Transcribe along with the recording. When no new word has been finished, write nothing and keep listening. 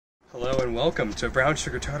Hello and welcome to Brown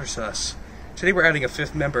Sugar Tartar Sauce. Today we're adding a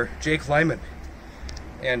fifth member, Jake Lyman.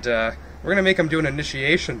 And we're going to make him do an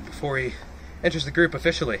initiation before he enters the group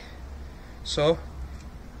officially. So,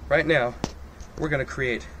 right now, we're going to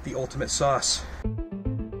create the ultimate sauce.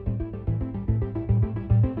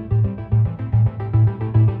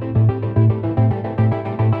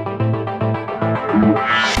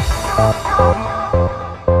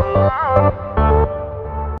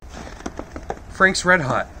 Frank's Red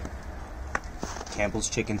Hot. Campbell's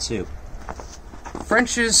Chicken Soup.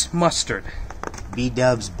 French's Mustard.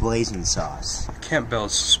 B-Dub's Blazing Sauce.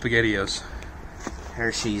 Campbell's SpaghettiOs.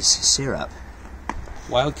 Hershey's Syrup.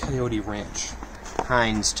 Wild Coyote Ranch.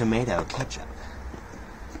 Heinz Tomato Ketchup.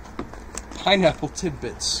 Pineapple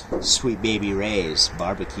Tidbits. Sweet Baby Ray's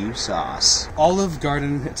Barbecue Sauce. Olive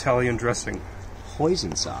Garden Italian Dressing.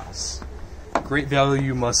 Hoisin Sauce. Great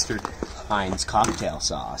Value Mustard. Heinz Cocktail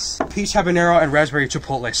Sauce. Peach Habanero and Raspberry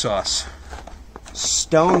Chipotle Sauce.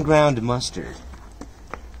 Stone Ground Mustard.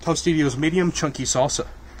 Tostito's Medium Chunky Salsa.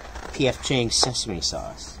 P.F. Chang's Sesame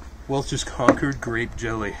Sauce. Welch's Concord Grape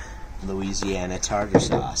Jelly. Louisiana Tartar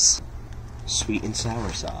Sauce. Sweet and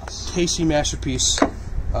Sour Sauce. Casey Masterpiece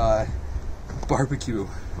Barbecue.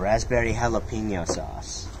 Raspberry Jalapeno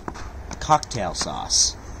Sauce. Cocktail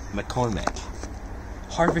Sauce. McCormick.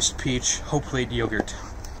 Harvest Peach Whole Plate Yogurt.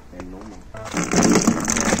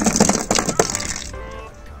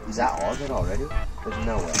 Is that all of it already? There's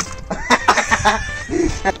no way.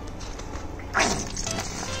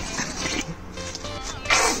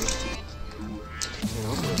 It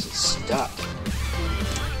almost is stuck.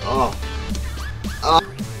 Oh. Oh.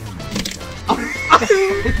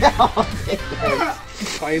 No.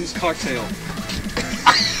 Heinz Cocktail.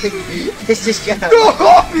 This is gonna.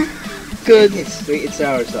 Good. It's sweet and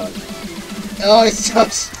sour sauce. Oh, it's so.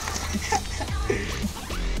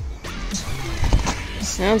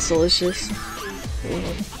 Sounds delicious.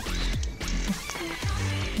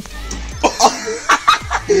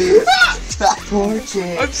 Poor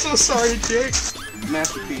Jake. I'm so sorry, Jake.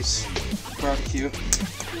 Masterpiece Barbecue.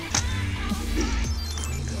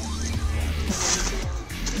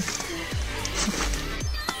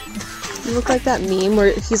 You look like that meme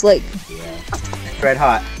where he's like, Yeah. Red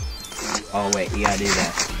Hot. Oh wait, you gotta do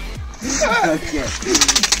that. Okay.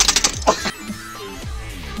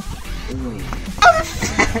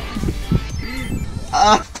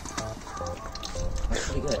 That's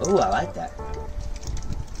pretty good. Ooh, I like that.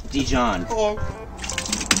 Dijon. Oh.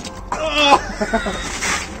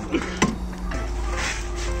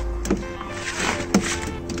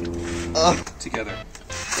 Together.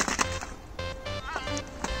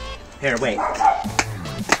 Here, wait.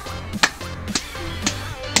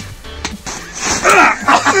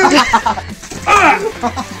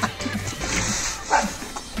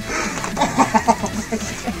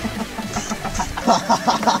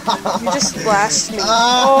 you just splashed me.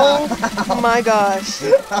 Oh my gosh.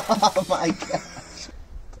 Oh my gosh.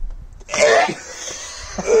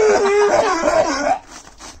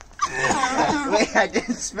 Wait, I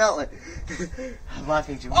didn't smell it. I'm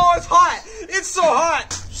laughing too much. Oh, it's hot! It's so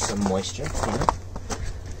hot! Some moisture, yeah.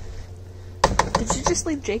 Did you just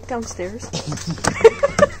leave Jake downstairs?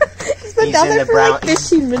 He's been down there for like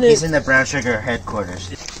 15 minutes. He's in the Brown Sugar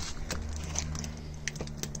headquarters.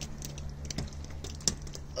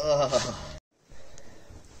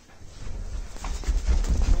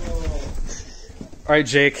 Alright,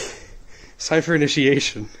 Jake. It's time for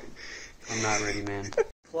initiation. I'm not ready, man.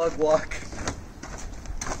 Plug walk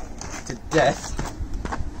to death.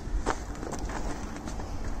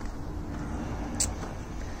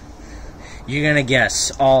 You're gonna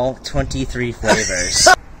guess all 23 flavors.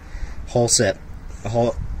 Whole sip. A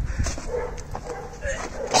whole.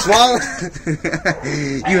 Swallow!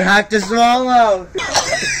 You have to swallow!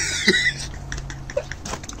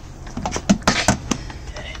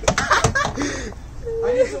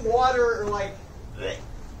 I need some water or like...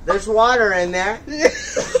 There's water in there.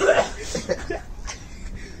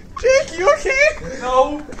 Jake, you okay?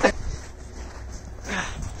 No.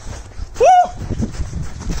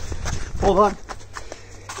 Hold on.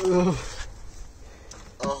 Oh.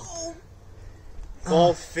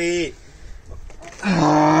 Both feet.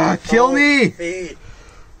 Kill me! Feet.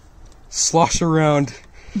 Slosh around.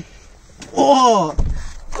 Oh!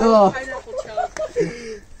 Oh! Pineapple chop.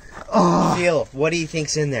 Oh. Feel. What do you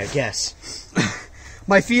think's in there? Guess.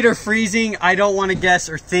 My feet are freezing. I don't want to guess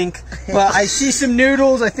or think, but I see some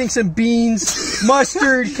noodles. I think some beans,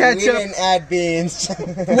 mustard, We ketchup. didn't add beans.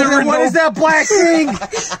 What is that black thing?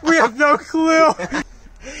 We have no clue.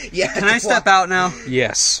 Yeah. Can I step out now?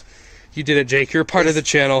 Yes. You did it, Jake. You're a part of the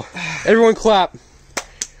channel. Everyone clap.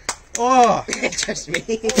 Oh, Just me.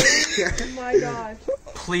 Oh my gosh.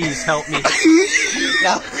 please help me.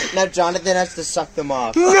 Now Jonathan has to suck them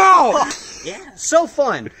off. No! Yeah. So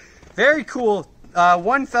fun. Very cool.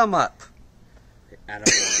 1 thumb up. Out of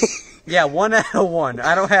 1. Yeah, 1 out of 1.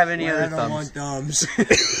 I don't have any other I don't want thumbs.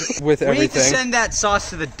 thumbs. With We need to everything. send that sauce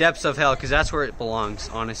to the depths of hell because that's where it belongs,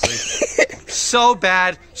 honestly. So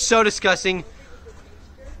bad, so disgusting.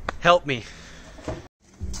 Help me.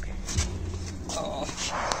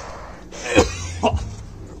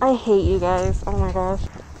 I hate you guys. Oh my gosh.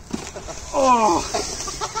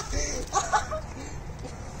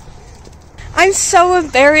 I'm so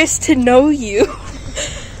embarrassed to know you.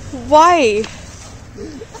 Why?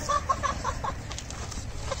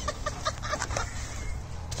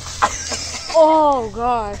 Oh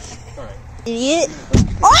gosh. Idiot.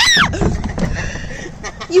 Ah!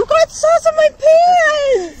 You got sauce on my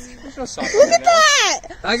pants! Look at that!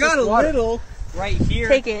 I got a little right here.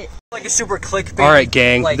 Take it. Like a super clickbait. Alright,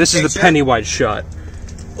 gang, like, this is the picture. Pennywise shot.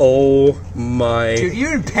 Oh my. Dude,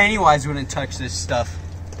 even Pennywise wouldn't touch this stuff.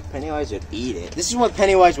 Pennywise would eat it. This is what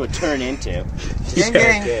Pennywise would turn into. Gang, Yeah.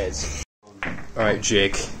 gang. It is. Alright,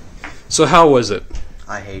 Jake. So, how was it?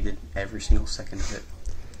 I hated every single second of it.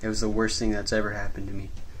 It was the worst thing that's ever happened to me.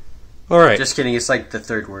 Alright. Just kidding, it's like the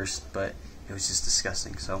 3rd worst, but it was just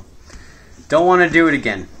disgusting, so. Don't want to do it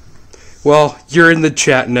again. Well, you're in the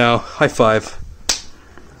chat now. High five.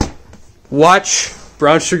 Watch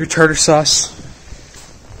Brown Sugar Tartar Sauce.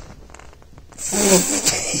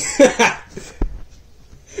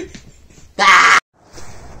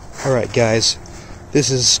 Alright, guys. This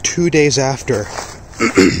is 2 days after.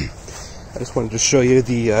 I just wanted to show you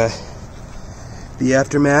the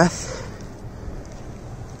aftermath.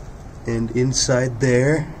 And inside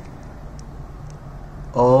there.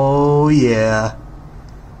 Oh, yeah.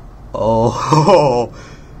 Oh,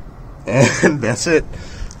 and that's it.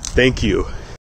 Thank you.